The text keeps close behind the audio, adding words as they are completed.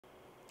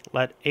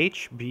Let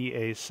H be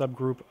a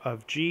subgroup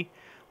of G.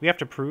 We have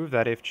to prove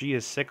that if G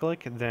is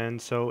cyclic, then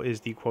so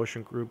is the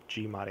quotient group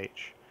G mod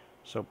H.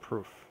 So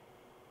proof.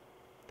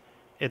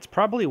 It's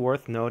probably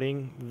worth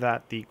noting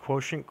that the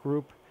quotient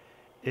group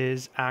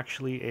is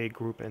actually a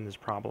group in this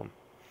problem.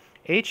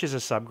 H is a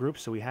subgroup,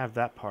 so we have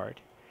that part.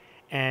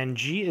 And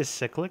G is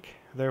cyclic,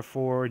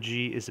 therefore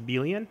G is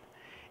abelian.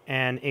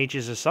 And H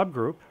is a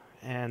subgroup,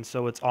 and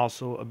so it's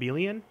also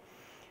abelian.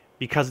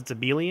 Because it's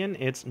abelian,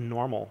 it's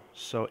normal.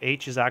 So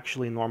H is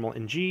actually normal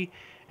in G,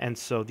 and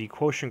so the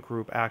quotient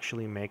group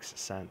actually makes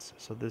sense.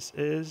 So this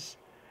is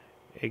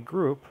a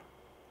group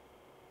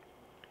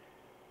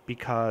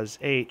because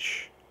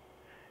H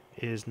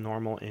is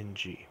normal in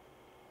G.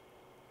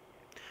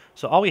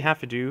 So all we have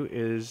to do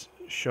is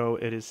show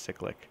it is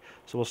cyclic.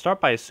 So we'll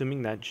start by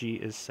assuming that G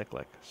is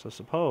cyclic. So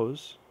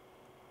suppose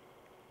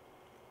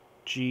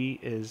G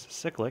is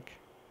cyclic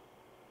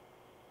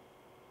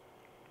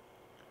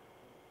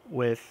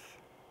with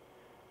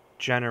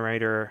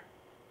generator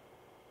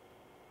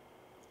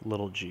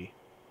little g.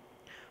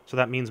 So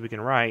that means we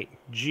can write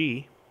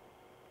G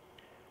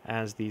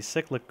as the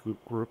cyclic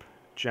group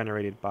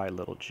generated by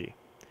little g.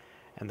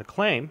 And the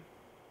claim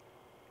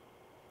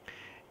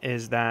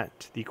is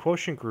that the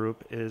quotient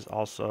group is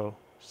also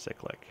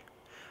cyclic.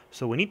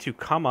 So we need to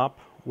come up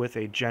with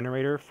a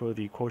generator for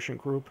the quotient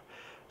group.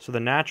 So the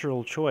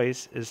natural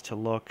choice is to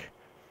look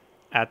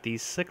at the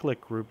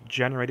cyclic group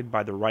generated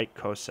by the right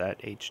coset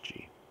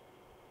Hg.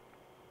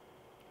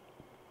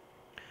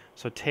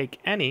 So take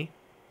any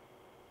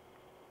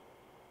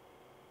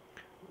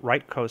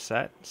right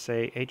coset,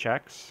 say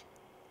Hx,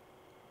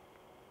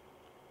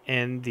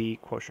 in the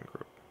quotient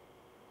group.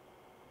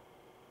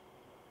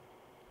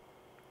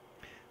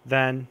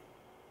 Then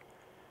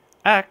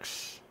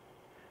x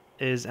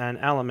is an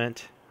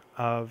element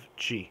of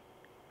G,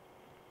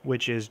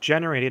 which is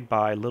generated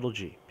by little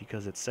g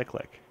because it's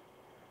cyclic.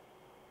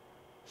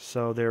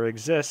 So there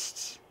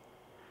exists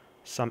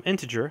some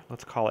integer,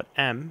 let's call it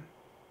m,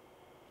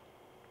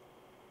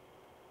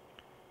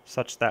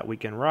 such that we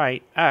can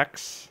write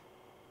x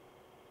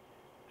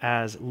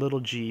as little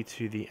g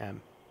to the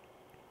m.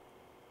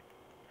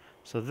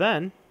 So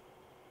then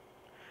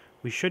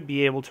we should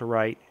be able to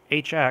write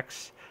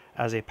hx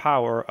as a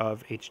power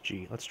of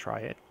hg. Let's try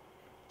it.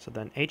 So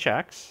then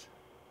hx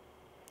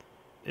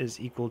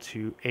is equal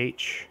to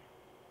h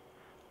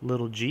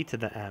little g to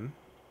the m.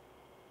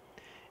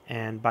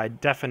 And by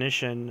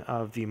definition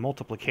of the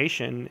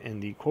multiplication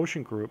in the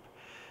quotient group,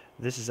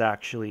 this is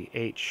actually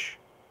h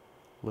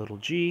little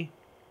g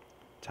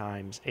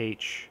times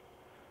h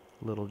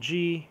little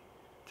g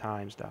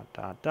times dot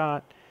dot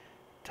dot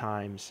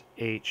times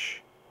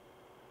h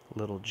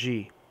little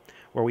g,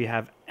 where we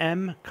have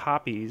m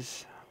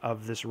copies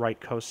of this right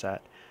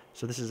coset.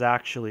 So this is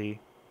actually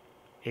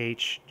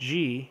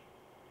hg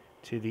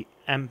to the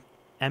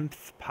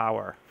mth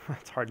power.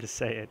 It's hard to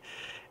say it.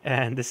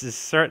 And this is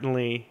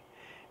certainly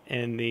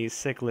in the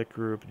cyclic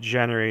group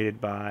generated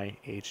by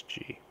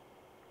hg.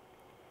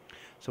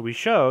 So we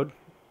showed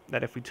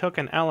that if we took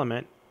an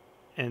element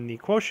in the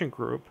quotient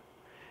group,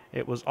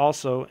 it was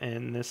also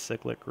in this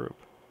cyclic group.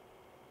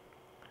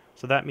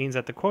 So that means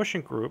that the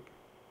quotient group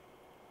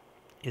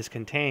is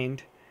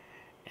contained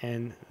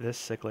in this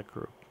cyclic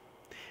group.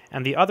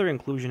 And the other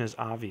inclusion is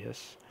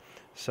obvious.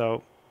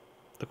 So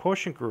the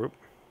quotient group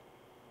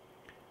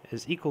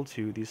is equal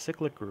to the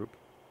cyclic group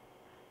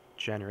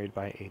generated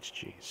by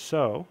hg.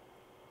 So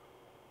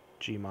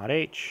G mod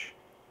h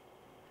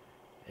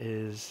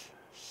is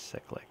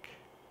cyclic.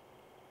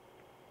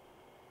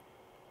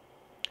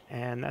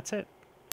 And that's it.